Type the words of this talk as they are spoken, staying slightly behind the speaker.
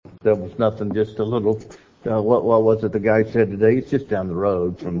There was nothing, just a little, what was it the guy said today? It's just down the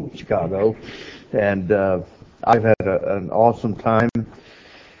road from Chicago. And I've had an awesome time.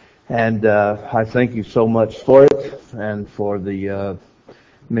 And I thank you so much for it and for the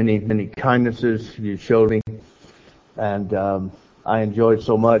many, many kindnesses you showed me. And I enjoyed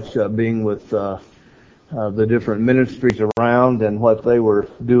so much being with the different ministries around and what they were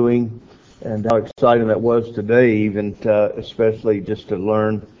doing, and how exciting that was today, even especially just to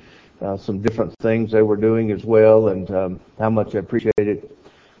learn some different things they were doing as well, and how much I appreciated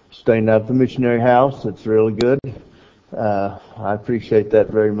staying at the missionary house. It's really good. I appreciate that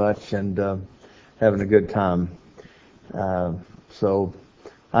very much, and having a good time. So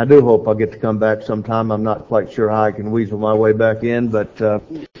I do hope I'll get to come back sometime. I'm not quite sure how I can weasel my way back in, but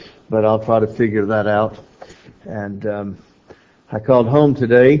I'll try to figure that out. And I called home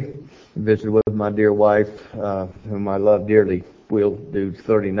today, visited with my dear wife, whom I love dearly. We'll do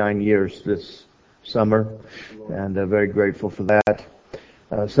 39 years this summer, and very grateful for that.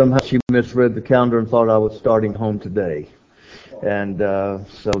 Somehow she misread the calendar and thought I was starting home today. And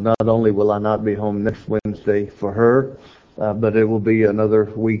so not only will I not be home next Wednesday for her, but it will be another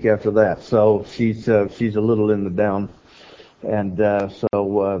week after that. So she's a little in the down. And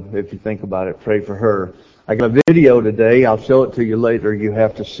so if you think about it, pray for her. I got a video today. I'll show it to you later. You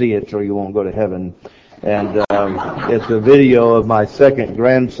have to see it or you won't go to heaven. And it's a video of my second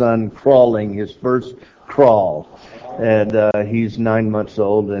grandson crawling his first crawl. And he's 9 months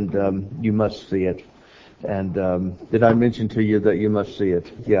old, and you must see it. And did I mention to you that you must see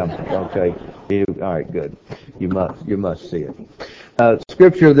it? Yeah, okay. All right, good. You must see it.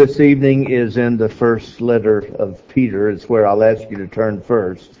 Scripture this evening is in the first letter of Peter. It's where I'll ask you to turn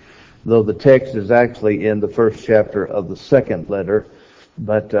first, though the text is actually in the first chapter of the second letter.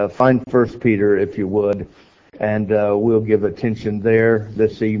 But find First Peter, if you would, and we'll give attention there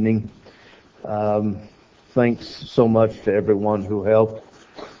this evening. Thanks so much to everyone who helped,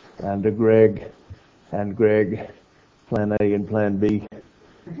 and to Greg, Plan A and Plan B.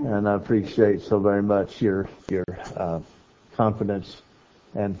 And I appreciate so very much your confidence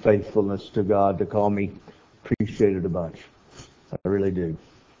and faithfulness to God to call me. Appreciate it a bunch. I really do.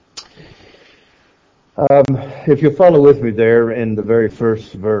 If you follow with me there in the very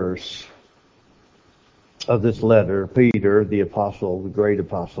first verse of this letter, Peter, the apostle, the great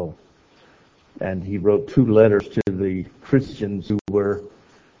apostle, and he wrote 2 letters to the Christians who were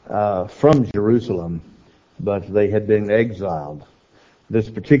from Jerusalem, but they had been exiled. This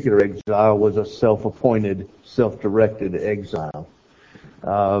particular exile was a self-appointed, self-directed exile.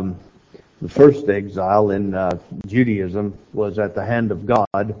 The first exile in Judaism was at the hand of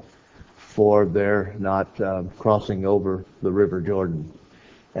God for their not crossing over the River Jordan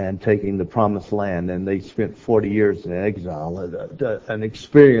and taking the promised land. And they spent 40 years in exile, an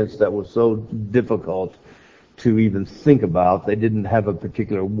experience that was so difficult to even think about. They didn't have a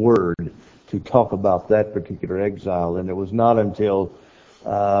particular word to talk about that particular exile. And it was not until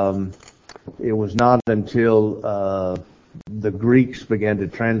the Greeks began to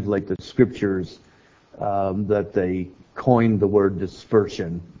translate the scriptures that they coined the word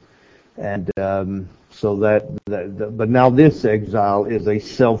dispersion. And but now this exile is a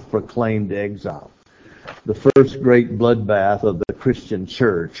self-proclaimed exile. The first great bloodbath of the Christian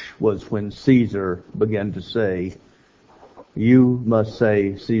church was when Caesar began to say, "You must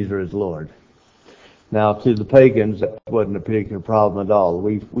say Caesar is Lord." Now, to the pagans, that wasn't a particular problem at all.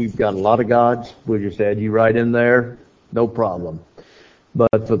 We've got a lot of gods. We just add you right in there, no problem.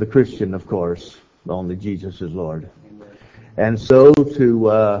 But for the Christian, of course, only Jesus is Lord. And so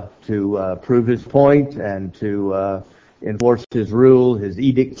to prove his point and to enforce his rule, his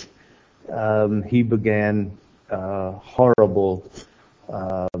edict, he began horrible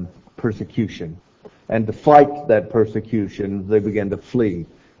persecution. And to fight that persecution, they began to flee.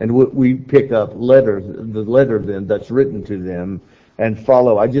 And we pick up the letter then that's written to them, and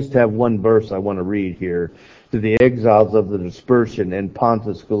follow. I just have one verse I want to read here. To the exiles of the dispersion in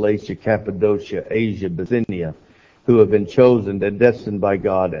Pontus, Galatia, Cappadocia, Asia, Bithynia, who have been chosen and destined by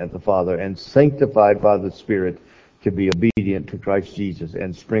God and the Father and sanctified by the Spirit to be obedient to Christ Jesus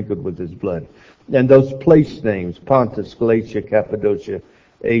and sprinkled with his blood. And those place names, Pontus, Galatia, Cappadocia,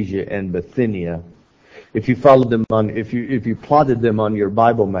 Asia, and Bithynia, if you followed them if you plotted them on your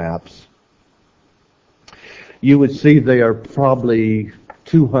Bible maps, you would see they are probably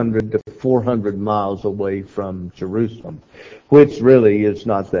 200 to 400 miles away from Jerusalem, which really is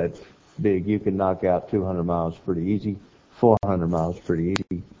not that big. You can knock out 200 miles pretty easy, 400 miles pretty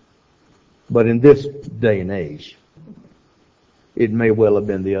easy. But in this day and age, it may well have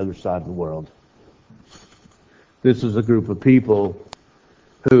been the other side of the world. This is a group of people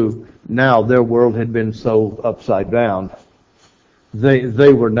who now their world had been so upside down.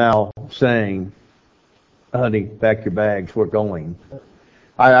 They were now saying, honey, pack your bags, we're going.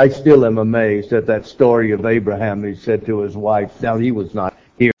 I still am amazed at that story of Abraham. He said to his wife, now he was not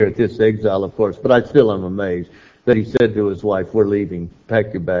here at this exile, of course, but I still am amazed that he said to his wife, we're leaving,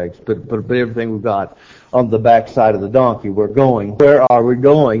 pack your bags, put everything we've got on the backside of the donkey, we're going. Where are we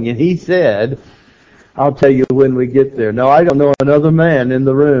going? And he said, I'll tell you when we get there. Now, I don't know another man in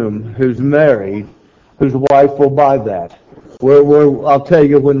the room who's married whose wife will buy that. I'll tell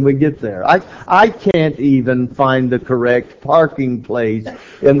you when we get there. I can't even find the correct parking place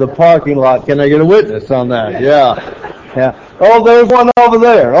in the parking lot. Can I get a witness on that? Yeah. Oh, there's one over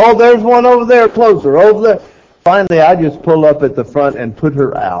there. Oh, there's one over there closer. Over there. Finally, I just pull up at the front and put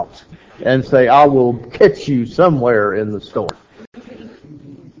her out and say, I will catch you somewhere in the store.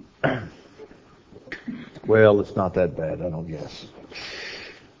 Well, it's not that bad, I don't guess.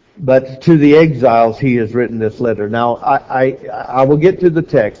 But to the exiles, he has written this letter. Now, I will get to the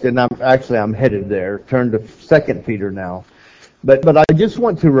text, and I'm headed there. Turn to 2 Peter now. But I just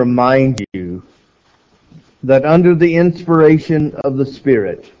want to remind you that under the inspiration of the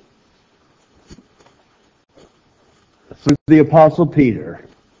Spirit, through the Apostle Peter,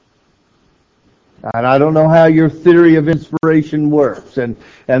 and I don't know how your theory of inspiration works, and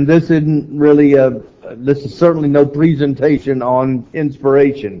this isn't really this is certainly no presentation on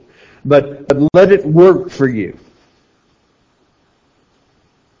inspiration, but let it work for you.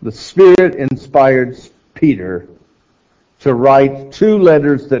 The Spirit inspired Peter to write 2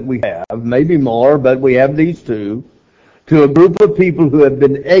 letters that we have, maybe more, but we have these 2, to a group of people who have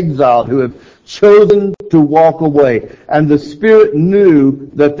been exiled, who have chosen to walk away. And the Spirit knew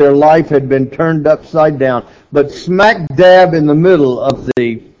that their life had been turned upside down. But smack dab in the middle of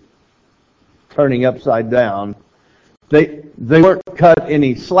the turning upside down, they weren't cut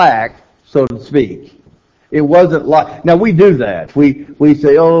any slack, so to speak. It wasn't like, now we do that. We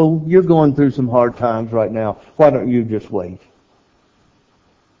say, oh, you're going through some hard times right now. Why don't you just wait?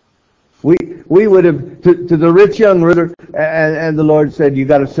 We would have, to the rich young ruler, and the Lord said, you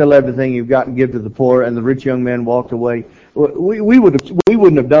got to sell everything you've got and give to the poor, and the rich young man walked away. We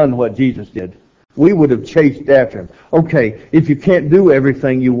wouldn't have done what Jesus did. We would have chased after him. Okay, if you can't do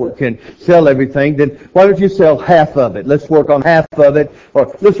everything, you can sell everything, then why don't you sell half of it? Let's work on half of it,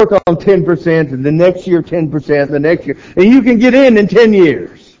 or let's work on 10%, and the next year 10%, the next year, and you can get in 10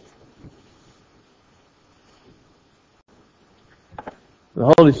 years.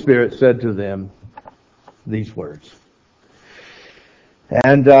 The Holy Spirit said to them these words.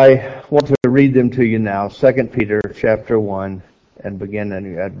 And I want to read them to you now. 2 Peter chapter 1 and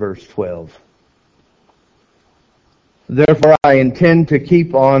begin at verse 12. Therefore I intend to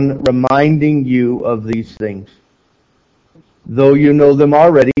keep on reminding you of these things, though you know them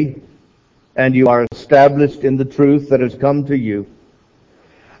already, and you are established in the truth that has come to you.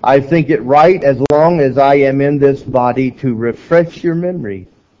 I think it right, as long as I am in this body, to refresh your memory,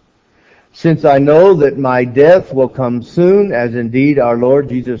 since I know that my death will come soon, as indeed our Lord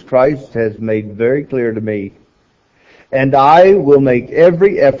Jesus Christ has made very clear to me. And I will make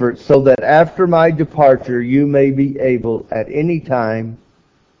every effort so that after my departure you may be able at any time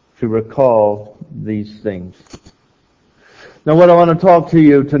to recall these things. Now what I want to talk to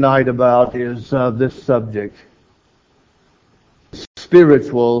you tonight about is this subject.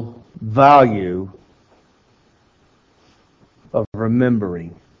 Spiritual value of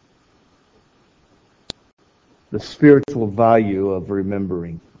remembering. The spiritual value of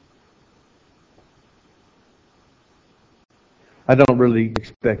remembering. I don't really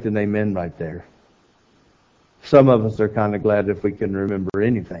expect an amen right there. Some of us are kind of glad if we can remember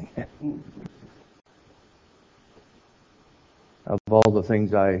anything. Of all the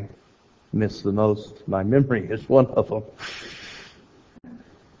things I miss the most, my memory is one of them.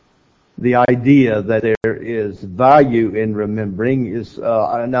 The idea that there is value in remembering is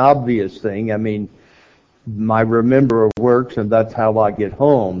an obvious thing. I mean, my rememberer works, and that's how I get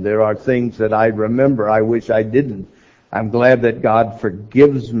home. There are things that I remember I wish I didn't. I'm glad that God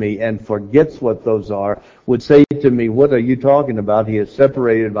forgives me and forgets what those are, would say to me, what are you talking about? He has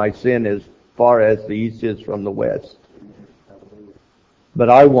separated my sin as far as the east is from the west. But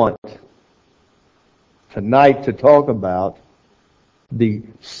I want tonight to talk about the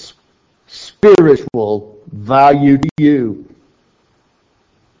spiritual value to you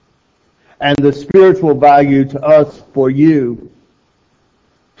and the spiritual value to us for you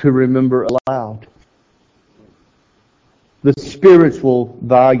to remember aloud. The spiritual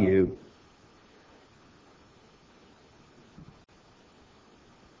value.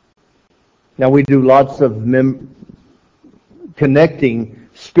 Now we do lots of connecting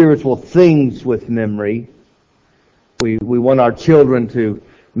spiritual things with memory. We want our children to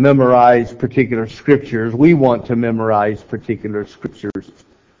memorize particular scriptures. We want to memorize particular scriptures.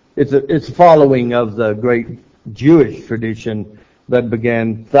 It's following of the great Jewish tradition that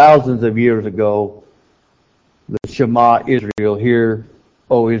began thousands of years ago. The Shema Israel, hear,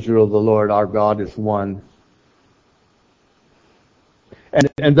 O Israel, the Lord our God is one.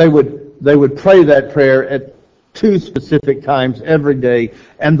 And they would pray that prayer at two specific times every day.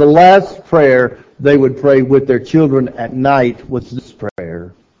 And the last prayer they would pray with their children at night was this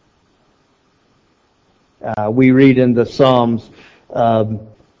prayer. We read in the Psalms,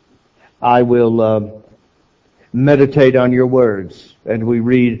 I will meditate on your words. And we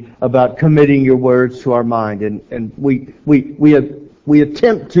read about committing your words to our mind. And we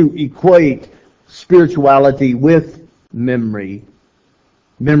attempt to equate spirituality with memory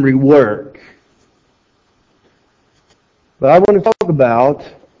work. But I want to talk about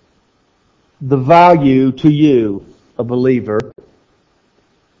the value to you, a believer,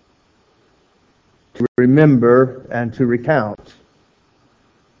 to remember and to recount.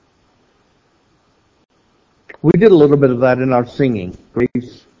 We did a little bit of that in our singing,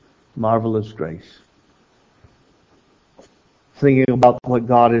 Grace, Marvelous Grace. Singing about what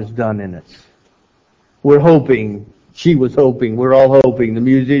God has done in it. We're hoping, she was hoping, we're all hoping, the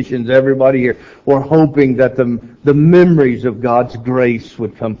musicians, everybody here, we're hoping that the memories of God's grace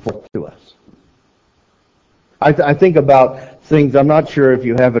would come forth to us. I think about things, I'm not sure if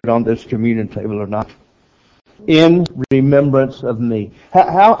you have it on this communion table or not. In remembrance of me.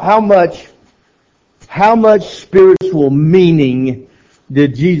 How much spiritual meaning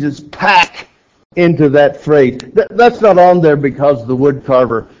did Jesus pack into that phrase? That's not on there because the wood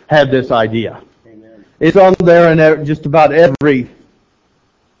carver had this idea. Amen. It's on there in just about every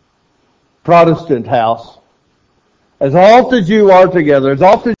Protestant house. As often as you are together, as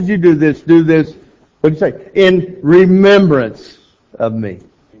often as you do this, what do you say? In remembrance of me.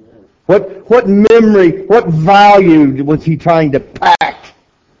 Amen. What memory, what value was he trying to pack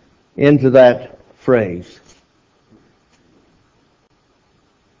into that phrase?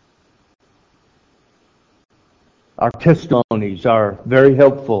 Our testimonies are very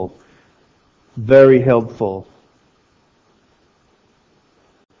helpful. Very helpful.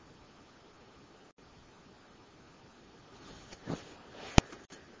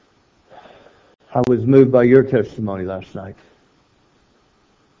 I was moved by your testimony last night.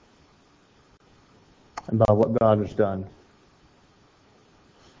 And by what God has done.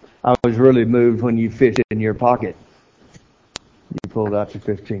 I was really moved when you fished in your pocket. You pulled out your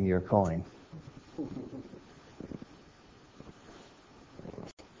 15-year coin.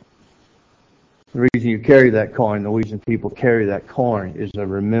 The reason you carry that coin, the reason people carry that coin is a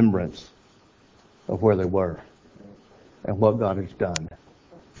remembrance of where they were and what God has done.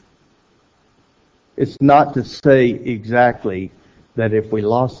 It's not to say exactly that if we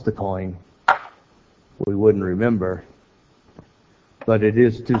lost the coin, we wouldn't remember, but it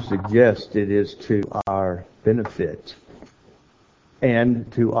is to suggest it is to our benefit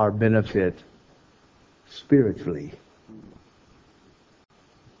and to our benefit spiritually.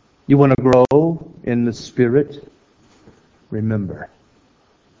 You want to grow in the Spirit? Remember.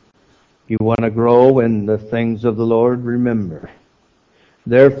 You want to grow in the things of the Lord? Remember.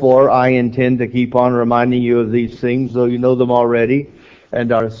 Therefore, I intend to keep on reminding you of these things, though you know them already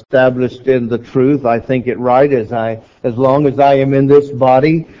and are established in the truth. I think it right as long as I am in this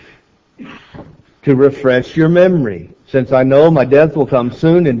body to refresh your memory. Since I know my death will come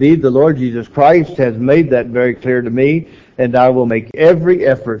soon, indeed the Lord Jesus Christ has made that very clear to me, and I will make every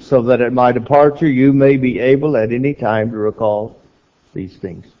effort so that at my departure you may be able at any time to recall these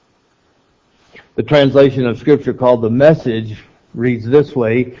things. The translation of Scripture called the Message reads this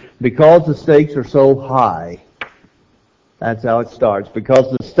way: because the stakes are so high. That's how it starts. Because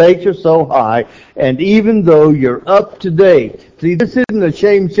the stakes are so high, and even though you're up to date. See, this isn't a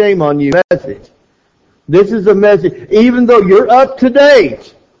shame on you message. This is a message, even though you're up to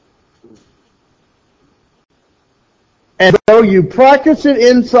date. And though you practice it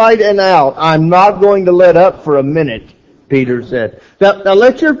inside and out, I'm not going to let up for a minute, Peter said. Now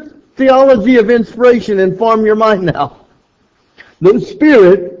let your theology of inspiration inform your mind now. The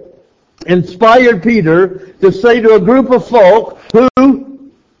Spirit inspired Peter to say to a group of folk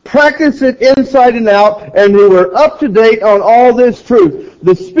who practice it inside and out and who were up to date on all this truth.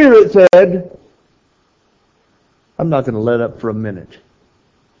 The Spirit said, I'm not going to let up for a minute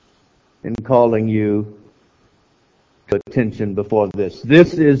in calling you to attention before this.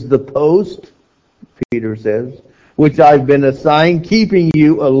 This is the post, Peter says, which I've been assigned, keeping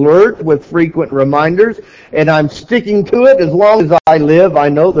you alert with frequent reminders, and I'm sticking to it as long as I live. I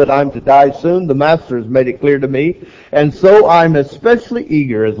know that I'm to die soon. The Master has made it clear to me, and so I'm especially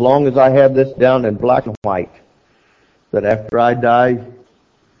eager, as long as I have this down in black and white, that after I die,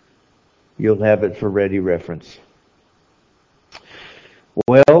 you'll have it for ready reference.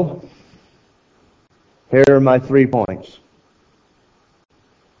 Well, here are my 3 points.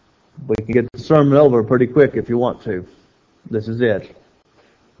 We can get the sermon over pretty quick if you want to. This is it.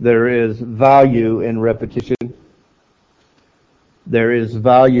 There is value in repetition. There is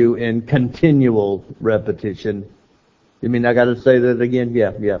value in continual repetition. You mean I got to say that again?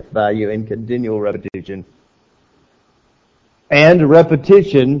 Yeah. Value in continual repetition. And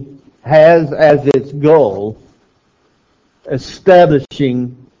repetition has as its goal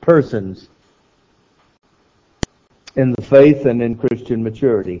establishing persons in the faith and in Christian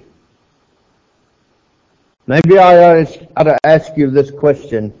maturity. Maybe I ought to ask you this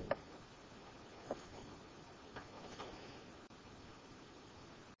question.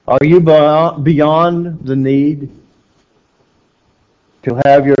 Are you beyond the need to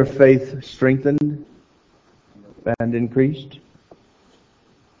have your faith strengthened and increased?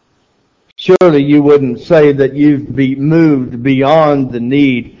 Surely you wouldn't say that you've moved beyond the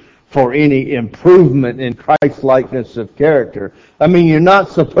need for any improvement in Christ-likeness of character. I mean, you're not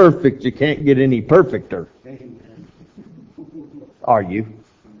so perfect you can't get any perfecter. Are you?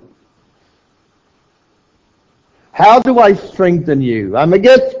 How do I strengthen you? I'm a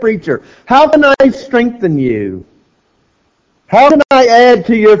guest preacher. How can I strengthen you? How can I add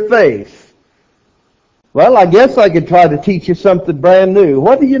to your faith? Well, I guess I could try to teach you something brand new.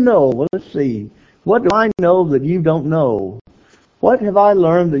 What do you know? Well, let's see. What do I know that you don't know? What have I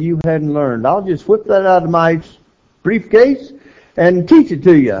learned that you hadn't learned? I'll just whip that out of my briefcase and teach it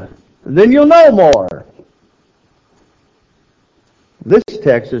to you. Then you'll know more. This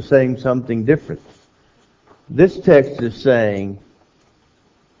text is saying something different. This text is saying,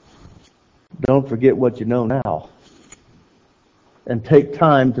 don't forget what you know now. And take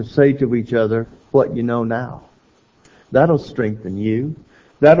time to say to each other what you know now. That'll strengthen you.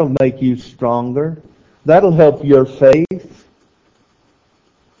 That'll make you stronger. That'll help your faith.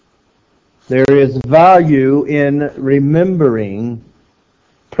 There is value in remembering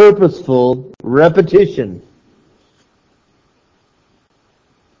purposeful repetition.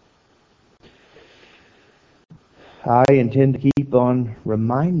 I intend to keep on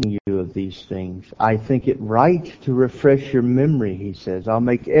reminding you of these things. I think it right to refresh your memory, he says. I'll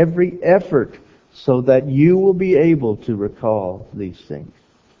make every effort so that you will be able to recall these things.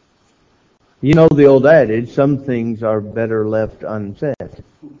 You know the old adage, some things are better left unsaid.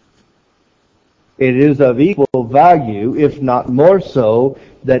 It is of equal value, if not more so,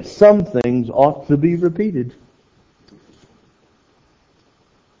 that some things ought to be repeated.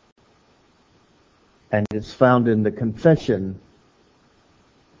 And it's found in the confession.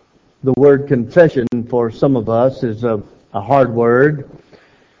 The word confession for some of us is a hard word.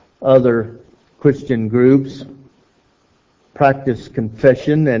 Other Christian groups practice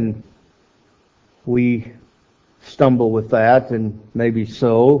confession, and we stumble with that, and maybe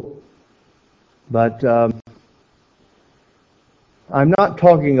so. But I'm not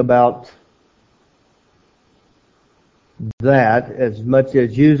talking about that as much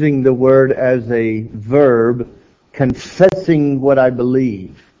as using the word as a verb, confessing what I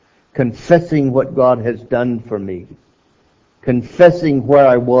believe, confessing what God has done for me, confessing where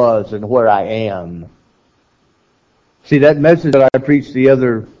I was and where I am. See, that message that I preached the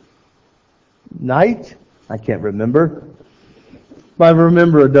other night, I can't remember. My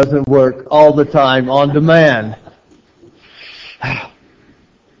rememberer doesn't work all the time on demand.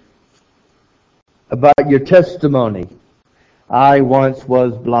 About your testimony. I once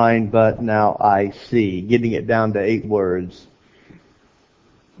was blind, but now I see. Getting it down to 8 words.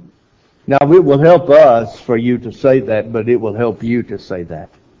 Now, it will help us for you to say that, but it will help you to say that.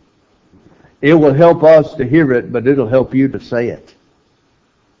 It will help us to hear it, but it'll help you to say it.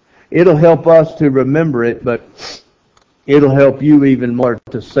 It'll help us to remember it, but it'll help you even more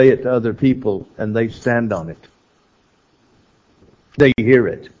to say it to other people, and they stand on it. They hear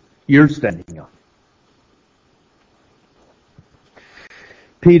it. You're standing on it.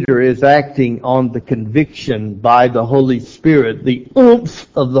 Peter is acting on the conviction by the Holy Spirit, the oomph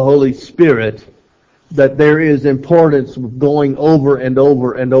of the Holy Spirit, that there is importance of going over and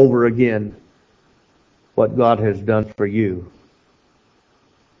over and over again what God has done for you.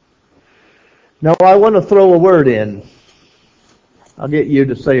 Now I want to throw a word in. I'll get you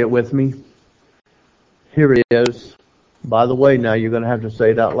to say it with me. Here it is. By the way, now you're going to have to say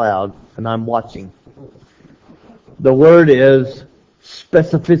it out loud, and I'm watching. The word is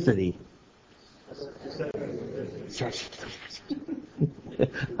specificity.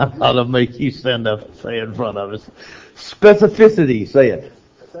 I'm going to make you stand up and say it in front of us. Specificity, say it.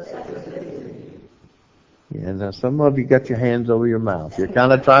 Yeah, now some of you got your hands over your mouth. You're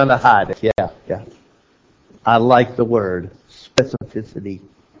kind of trying to hide it. Yeah. I like the word specificity.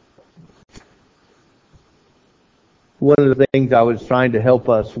 One of the things I was trying to help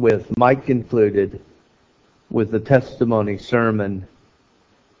us with, Mike included, with the testimony sermon,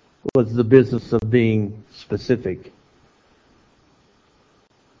 was the business of being specific.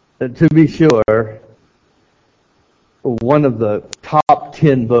 To be sure, one of the top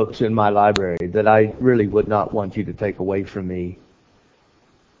 10 books in my library that I really would not want you to take away from me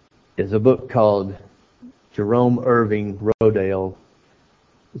is a book called Jerome Irving Rodale.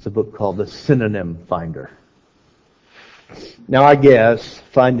 It's a book called The Synonym Finder. Now, I guess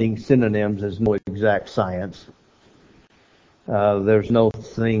finding synonyms is no exact science. There's no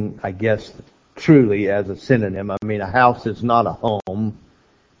thing, I guess, truly as a synonym. I mean, a house is not a home,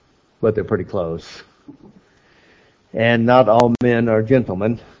 but they're pretty close. And not all men are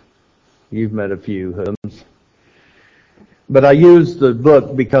gentlemen. You've met a few of them. But I use the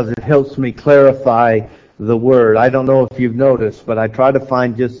book because it helps me clarify the word. I don't know if you've noticed, but I try to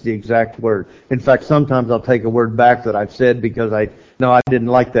find just the exact word. In fact, sometimes I'll take a word back that I've said because I didn't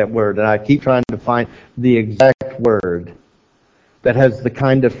like that word. And I keep trying to find the exact word that has the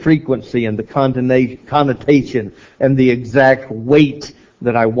kind of frequency and the connotation and the exact weight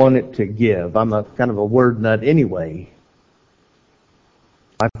that I want it to give. I'm a kind of a word nut anyway.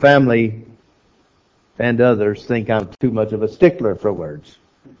 My family and others think I'm too much of a stickler for words.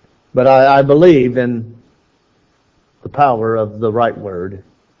 But I believe in the power of the right word.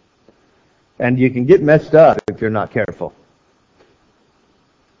 And you can get messed up if you're not careful.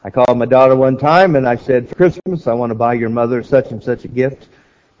 I called my daughter one time and I said, for Christmas, I want to buy your mother such and such a gift.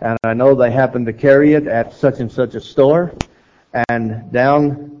 And I know they happen to carry it at such and such a store. And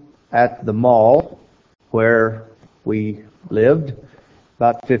down at the mall where we lived,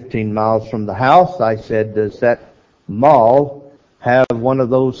 about 15 miles from the house, I said, does that mall have one of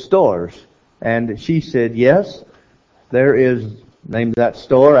those stores? And she said, yes, there is, named that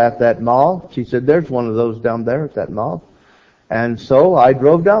store at that mall. She said, there's one of those down there at that mall. And so I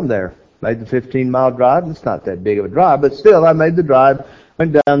drove down there, made the 15-mile drive. It's not that big of a drive, but still I made the drive,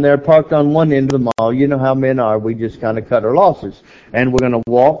 went down there, parked on one end of the mall. You know how men are. We just kind of cut our losses. And we're going to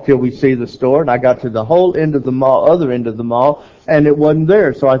walk till we see the store. And I got to the whole end of the mall, other end of the mall, and it wasn't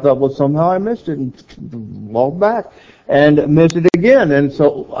there. So I thought, well, somehow I missed it and walked back and missed it again. And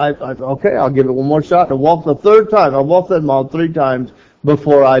so okay, I'll give it one more shot. And I walked the third time. I walked that mall 3 times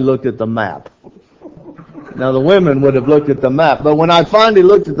before I looked at the map. Now, the women would have looked at the map. But when I finally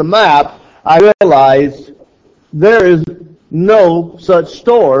looked at the map, I realized there is no such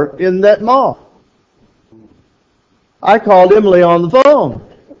store in that mall. I called Emily on the phone.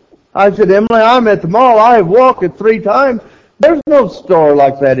 I said, Emily, I'm at the mall. I have walked it 3 times. There's no store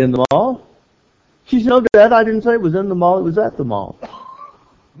like that in the mall. She said, no, Dad, I didn't say it was in the mall. It was at the mall.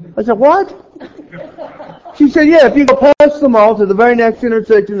 I said, what? She said, yeah, if you go past the mall to the very next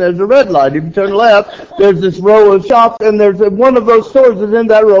intersection, there's a red light. If you turn left, there's this row of shops, and there's one of those stores is in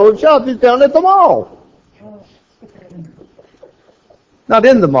that row of shops. It's down at the mall. Not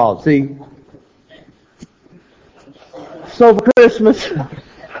in the mall, see. So for Christmas,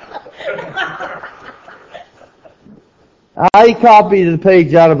 I copied a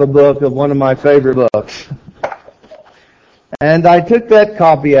page out of a book of one of my favorite books. And I took that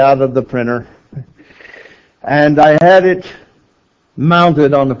copy out of the printer, and I had it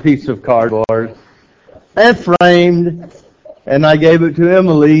mounted on a piece of cardboard and framed, and I gave it to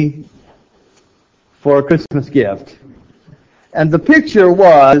Emily for a Christmas gift. And the picture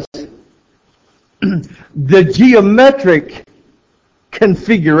was the geometric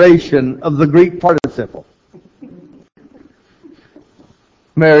configuration of the Greek participle.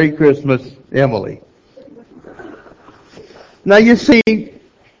 Merry Christmas, Emily. Now you see,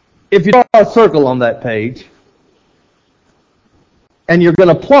 if you draw a circle on that page, and you're going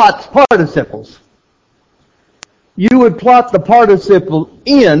to plot participles, you would plot the participle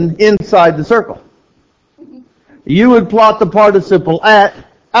inside the circle. You would plot the participle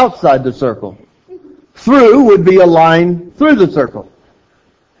outside the circle. Through would be a line through the circle.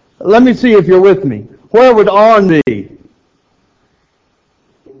 Let me see if you're with me. Where would on be?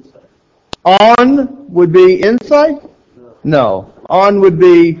 On would be inside? No. On would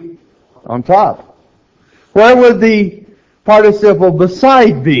be on top. Where would the participle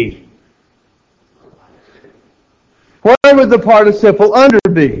beside be? Where would the participle under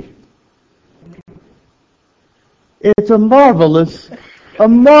be? It's a marvelous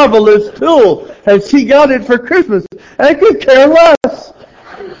tool. And she got it for Christmas. I could care less.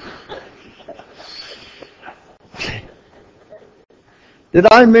 Did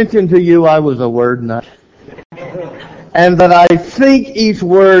I mention to you I was a word nut? And that I think each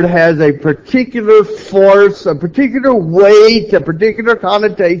word has a particular force, a particular weight, a particular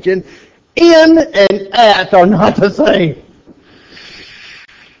connotation. In and at are not the same.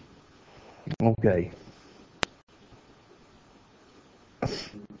 Okay.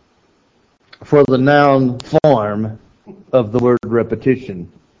 For the noun form of the word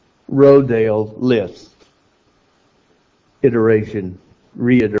repetition, Rodale lists iteration,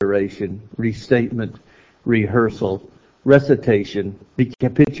 reiteration, restatement, rehearsal, recitation,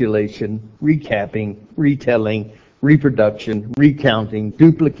 recapitulation, recapping, retelling, reproduction, recounting,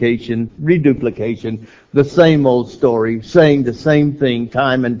 duplication, reduplication, the same old story, saying the same thing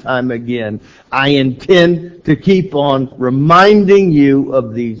time and time again. I intend to keep on reminding you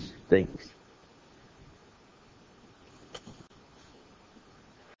of these things.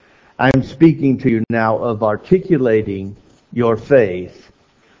 I'm speaking to you now of articulating your faith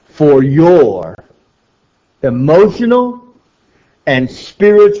for your emotional and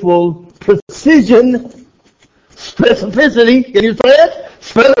spiritual precision, specificity. Can you say it?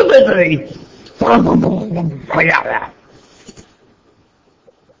 Specificity.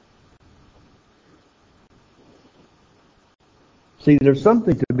 See, there's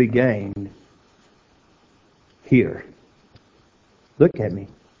something to be gained here. Look at me.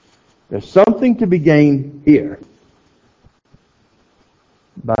 There's something to be gained here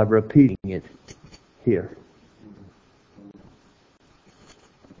by repeating it here.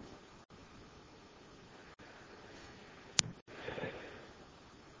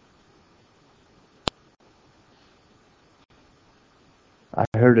 I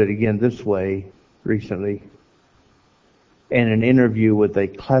heard it again this way recently in an interview with a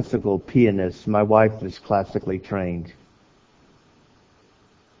classical pianist. My wife is classically trained.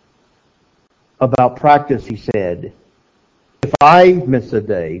 About practice, he said, if I miss a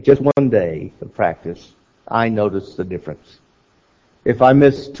day, just one day of practice, I notice the difference. If I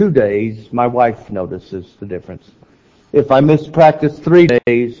miss 2 days, my wife notices the difference. If I miss practice 3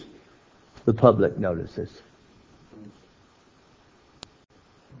 days, the public notices.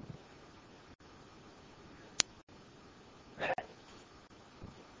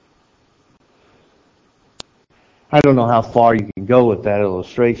 I don't know how far you can go with that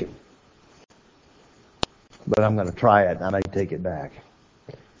illustration, but I'm going to try it and I may take it back.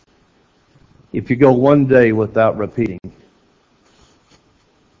 If you go 1 day without repeating,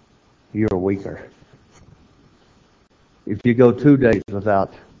 you're weaker. If you go 2 days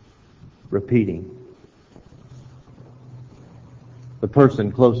without repeating, the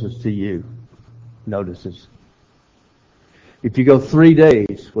person closest to you notices. If you go 3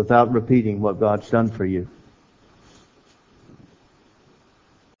 days without repeating what God's done for you,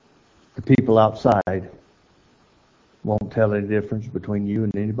 the people outside won't tell any difference between you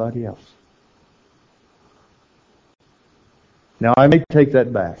and anybody else. Now, I may take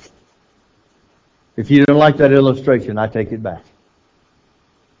that back. If you don't like that illustration, I take it back.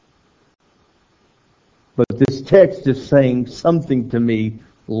 But this text is saying something to me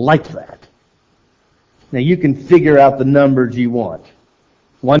like that. Now, you can figure out the numbers you want.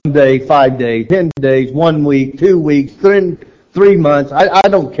 1 day, 5 days, 10 days, 1 week, 2 weeks, 3 months. I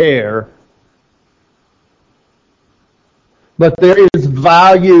don't care. But there is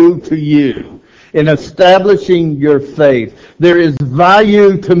value to you in establishing your faith. There is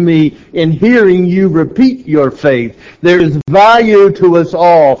value to me in hearing you repeat your faith. There is value to us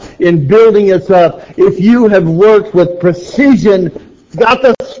all in building us up. If you have worked with precision, got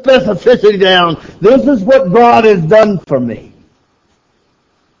the specificity down, this is what God has done for me.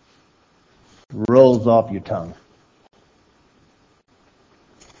 Rolls off your tongue.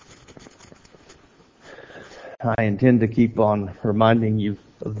 I intend to keep on reminding you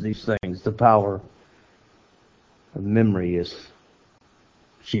of these things. The power of memory is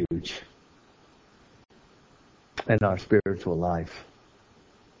huge in our spiritual life.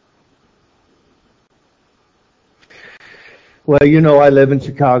 Well, you know, I live in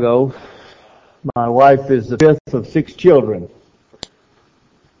Chicago. My wife is the fifth of 6 children.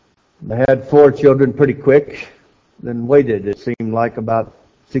 They had 4 children pretty quick, then waited, it seemed like, about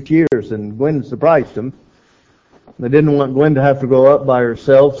 6 years, and Gwen surprised them. They didn't want Gwen to have to grow up by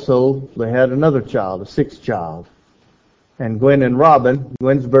herself, so they had another child, a 6th child. And Gwen and Robin,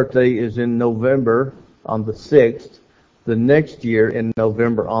 Gwen's birthday is in November on the 6th. The next year in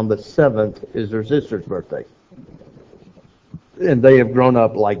November on the 7th is her sister's birthday. And they have grown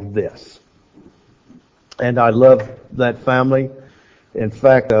up like this. and I love that family. In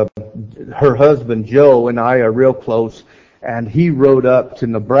fact, her husband Joe and I are real close, and he rode up to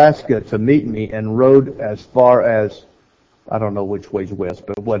Nebraska to meet me and rode as far as, I don't know which way's west,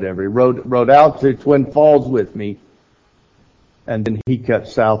 but whatever. He rode out to Twin Falls with me, and then he cut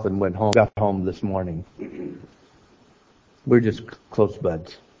south and got home this morning. We're just close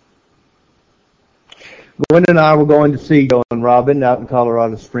buds. Gwen and I were going to see Joe and Robin out in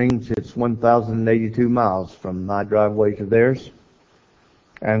Colorado Springs. It's 1,082 miles from my driveway to theirs.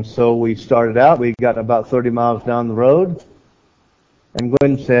 And so we started out. We got about 30 miles down the road. And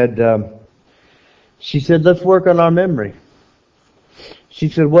Gwen said, she said, let's work on our memory. She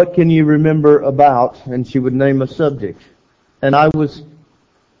said, what can you remember about? And she would name a subject. And I was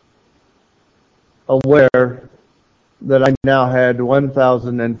aware that I now had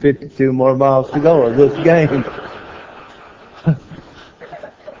 1,052 more miles to go of this game.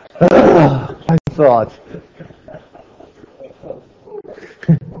 I thought,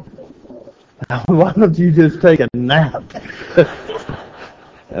 why don't you just take a nap?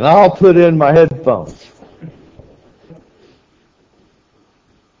 And I'll put in my headphones.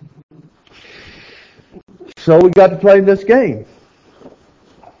 So we got to play this game.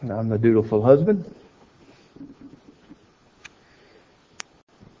 And I'm the dutiful husband.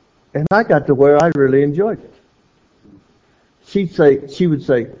 And I got to where I really enjoyed it. She would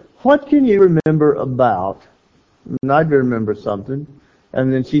say, what can you remember about? And I'd remember something.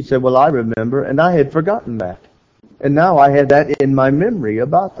 And then she said, well, I remember. And I had forgotten that. And now I had that in my memory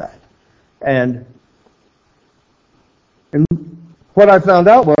about that. And what I found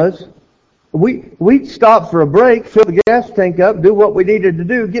out was, we'd stop for a break, fill the gas tank up, do what we needed to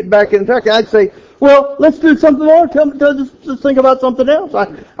do, get back in the truck. I'd say, well, let's do something more. Let's think about something else.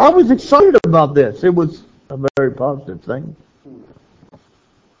 I was excited about this. It was a very positive thing.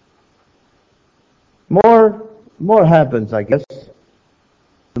 More happens, I guess,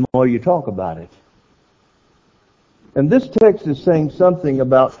 the more you talk about it. And this text is saying something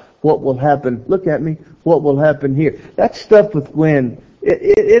about what will happen. Look at me. What will happen here. That stuff with Gwen,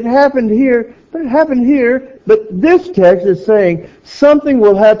 it happened here, but it happened here. But this text is saying something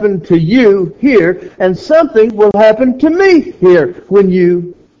will happen to you here, and something will happen to me here when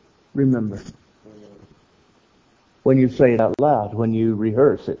you remember. When you say it out loud, when you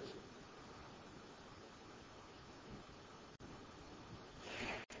rehearse it.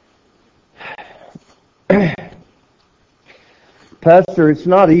 Pastor, it's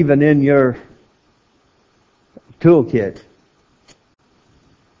not even in your toolkit.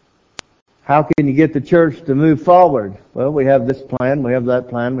 How can you get the church to move forward? Well, we have this plan, we have that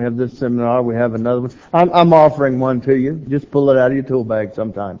plan, we have this seminar, we have another one. I'm offering one to you. Just pull it out of your tool bag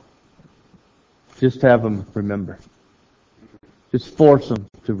sometime. Just have them remember. Just force them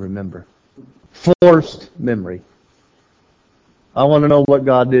to remember. Forced memory. I want to know what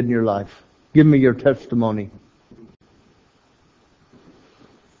God did in your life. Give me your testimony.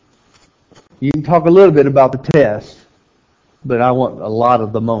 You can talk a little bit about the test, but I want a lot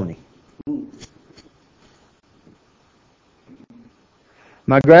of the money.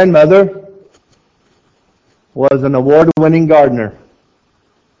 My grandmother was an award-winning gardener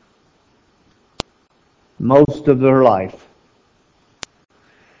most of her life.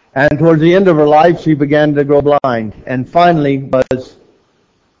 And towards the end of her life, she began to go blind and finally was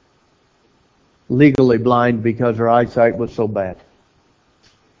legally blind because her eyesight was so bad.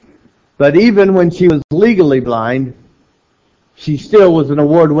 But even when she was legally blind, she still was an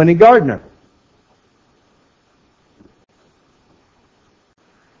award-winning gardener.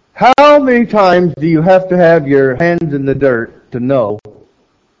 How many times do you have to have your hands in the dirt to know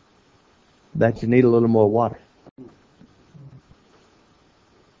that you need a little more water?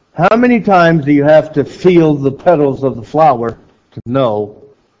 How many times do you have to feel the petals of the flower to know?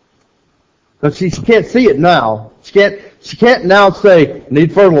 Because she can't see it now. She can't now say,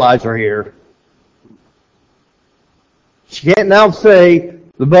 need fertilizer here. She can't now say,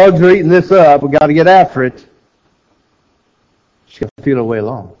 the bugs are eating this up, we got to get after it. She got to feel her way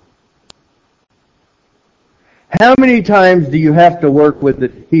along. How many times do you have to work with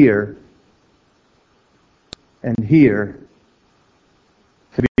it here and here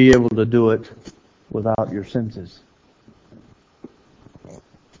to be able to do it without your senses?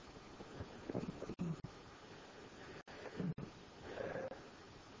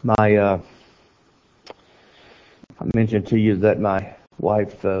 I mentioned to you that my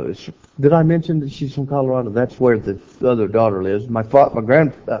wife, did I mention that she's from Colorado? That's where the other daughter lives. My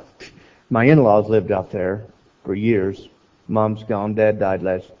in-laws lived out there for years. Mom's gone. Dad died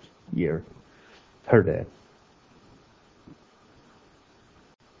last year. Her dad.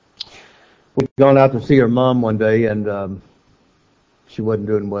 We'd gone out to see her mom one day, and she wasn't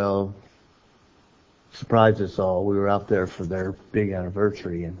doing well. Surprised us all. We were out there for their big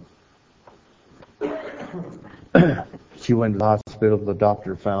anniversary, and she went to the hospital. The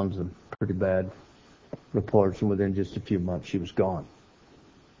doctor found some pretty bad reports, and within just a few months, she was gone.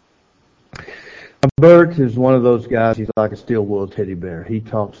 Bert is one of those guys. He's like a steel wool teddy bear. He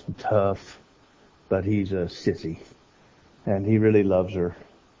talks tough, but he's a sissy, and he really loves her.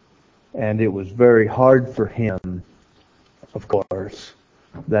 And it was very hard for him, of course,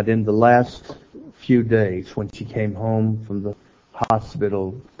 that in the last few days when she came home from the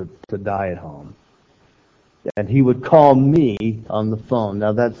hospital to die at home, and he would call me on the phone.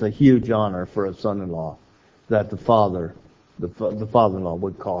 Now that's a huge honor for a son-in-law, that the father-in-law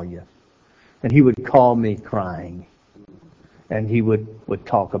would call you. And he would call me crying, and he would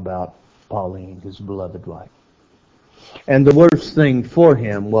talk about Pauline, his beloved wife. And the worst thing for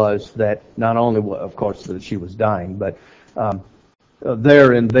him was that not only, of course, that she was dying, but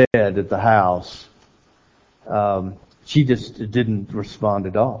there in bed at the house, she just didn't respond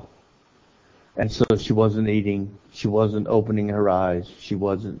at all. And so she wasn't eating, she wasn't opening her eyes, she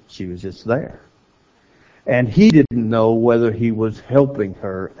was just there. And he didn't know whether he was helping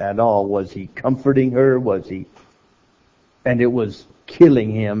her at all. Was he comforting her? And it was killing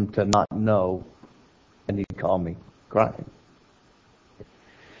him to not know. And he'd call me crying.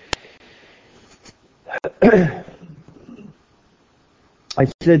 I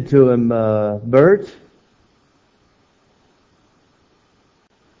said to him, Bert,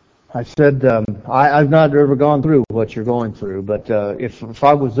 I said, I've not ever gone through what you're going through, but if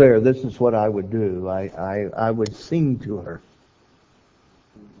I was there, this is what I would do. I would sing to her.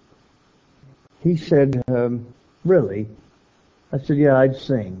 He said, really? I said, yeah, I'd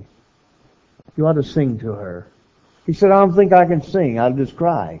sing. You ought to sing to her. He said, I don't think I can sing. I'll just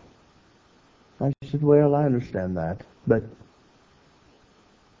cry. I said, well, I understand that, but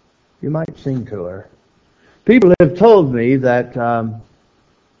you might sing to her. People have told me that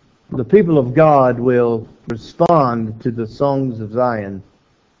the people of God will respond to the songs of Zion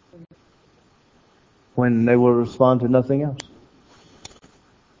when they will respond to nothing else.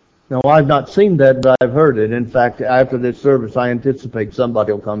 Now, I've not seen that, but I've heard it. In fact, after this service, I anticipate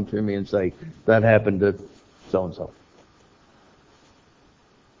somebody will come to me and say, that happened to so-and-so.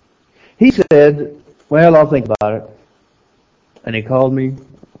 He said, well, I'll think about it. And he called me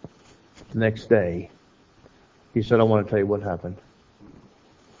the next day. He said, I want to tell you what happened.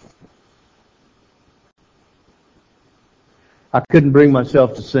 I couldn't bring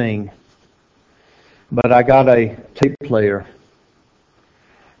myself to sing, but I got a tape player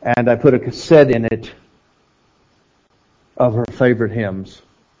and I put a cassette in it of her favorite hymns.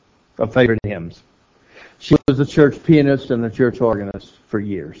 She was a church pianist and a church organist for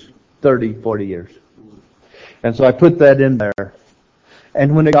years, 30, 40 years. And so I put that in there.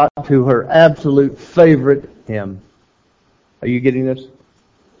 And when it got to her absolute favorite hymn, are you getting this?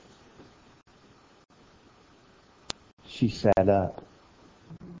 She sat up.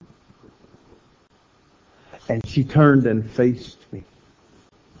 And she turned and faced me.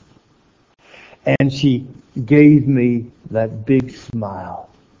 And she gave me that big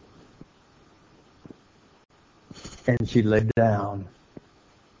smile. And she lay down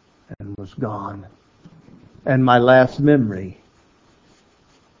and was gone. And my last memory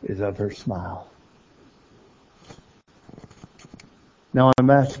is of her smile. Now I'm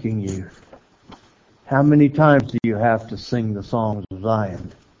asking you, how many times do you have to sing the songs of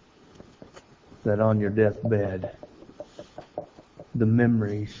Zion that on your deathbed the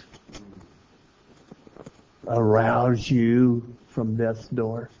memories arouse you from death's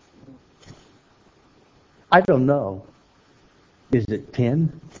door? I don't know. Is it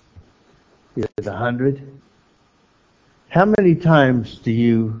 10? Is it 100? How many times do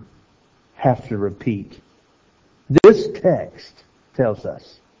you have to repeat? This text tells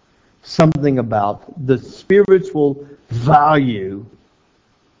us something about the spiritual value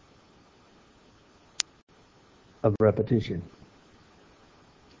of repetition.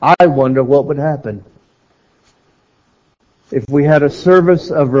 I wonder what would happen if we had a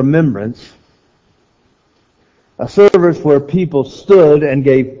service of remembrance, a service where people stood and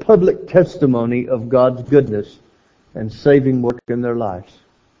gave public testimony of God's goodness and saving work in their lives.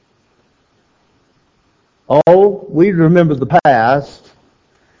 Oh, we remember the past,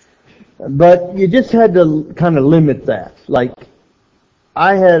 but you just had to kind of limit that. Like,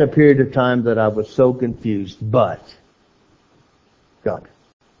 I had a period of time that I was so confused, but God.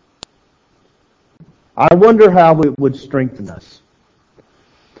 I wonder how it would strengthen us.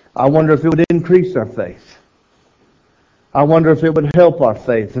 I wonder if it would increase our faith. I wonder if it would help our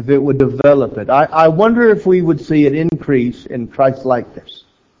faith, if it would develop it. I wonder if we would see it increase in Christ-likeness.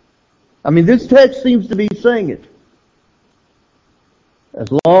 I mean, this text seems to be saying it. As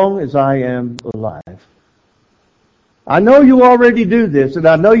long as I am alive. I know you already do this, and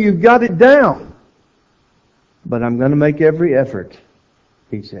I know you've got it down. But I'm going to make every effort,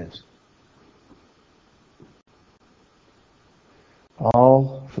 he says.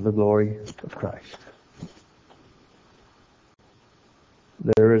 All for the glory of Christ.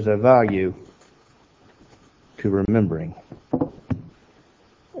 There is a value to remembering,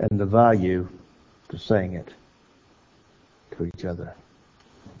 and the value to saying it to each other.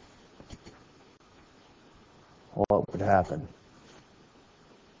 What would happen?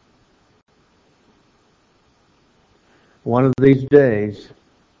 One of these days,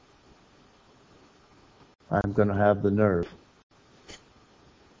 I'm going to have the nerve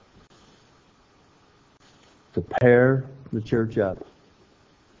to pair the church up.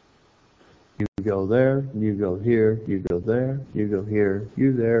 You go there, you go here, you go there, you go here,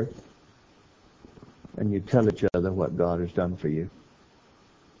 you there, and you tell each other what God has done for you.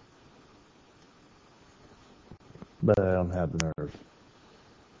 But I don't have the nerve.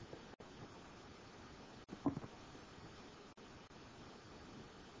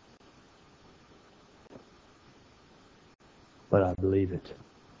 But I believe it.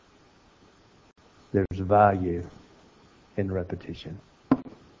 There's value in repetition.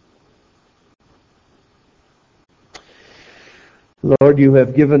 Lord, you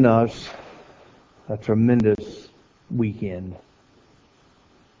have given us a tremendous weekend.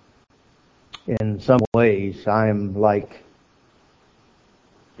 In some ways, I am like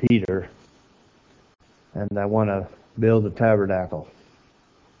Peter, and I want to build a tabernacle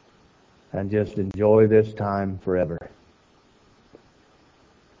and just enjoy this time forever.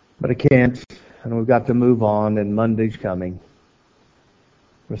 But I can't, and we've got to move on, and Monday's coming.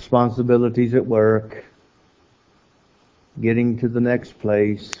 Responsibilities at work, getting to the next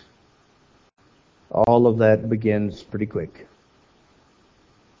place, all of that begins pretty quick.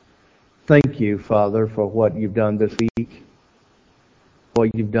 Thank you, Father, for what you've done this week, what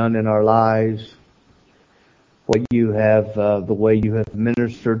you've done in our lives, what you have, the way you have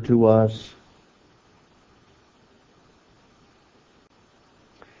ministered to us.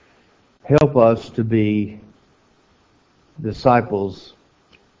 Help us to be disciples,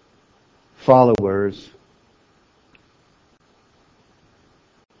 followers,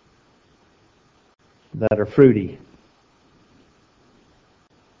 that are fruity.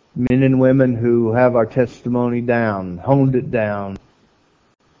 Men and women who have our testimony down, honed it down,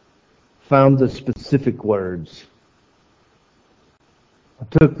 found the specific words,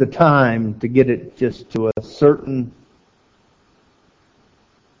 took the time to get it just to a certain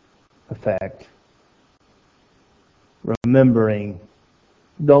effect. Remembering,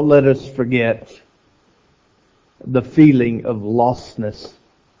 don't let us forget the feeling of lostness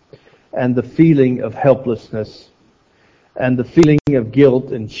and the feeling of helplessness and the feeling of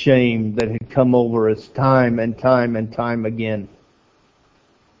guilt and shame that had come over us time and time and time again.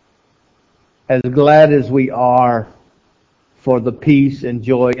 As glad as we are for the peace and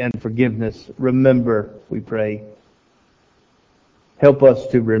joy and forgiveness, remember, we pray, help us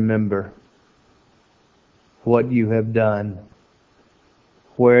to remember what you have done,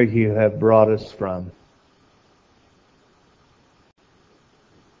 where you have brought us from.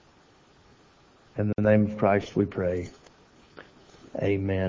 In the name of Christ we pray. Amen.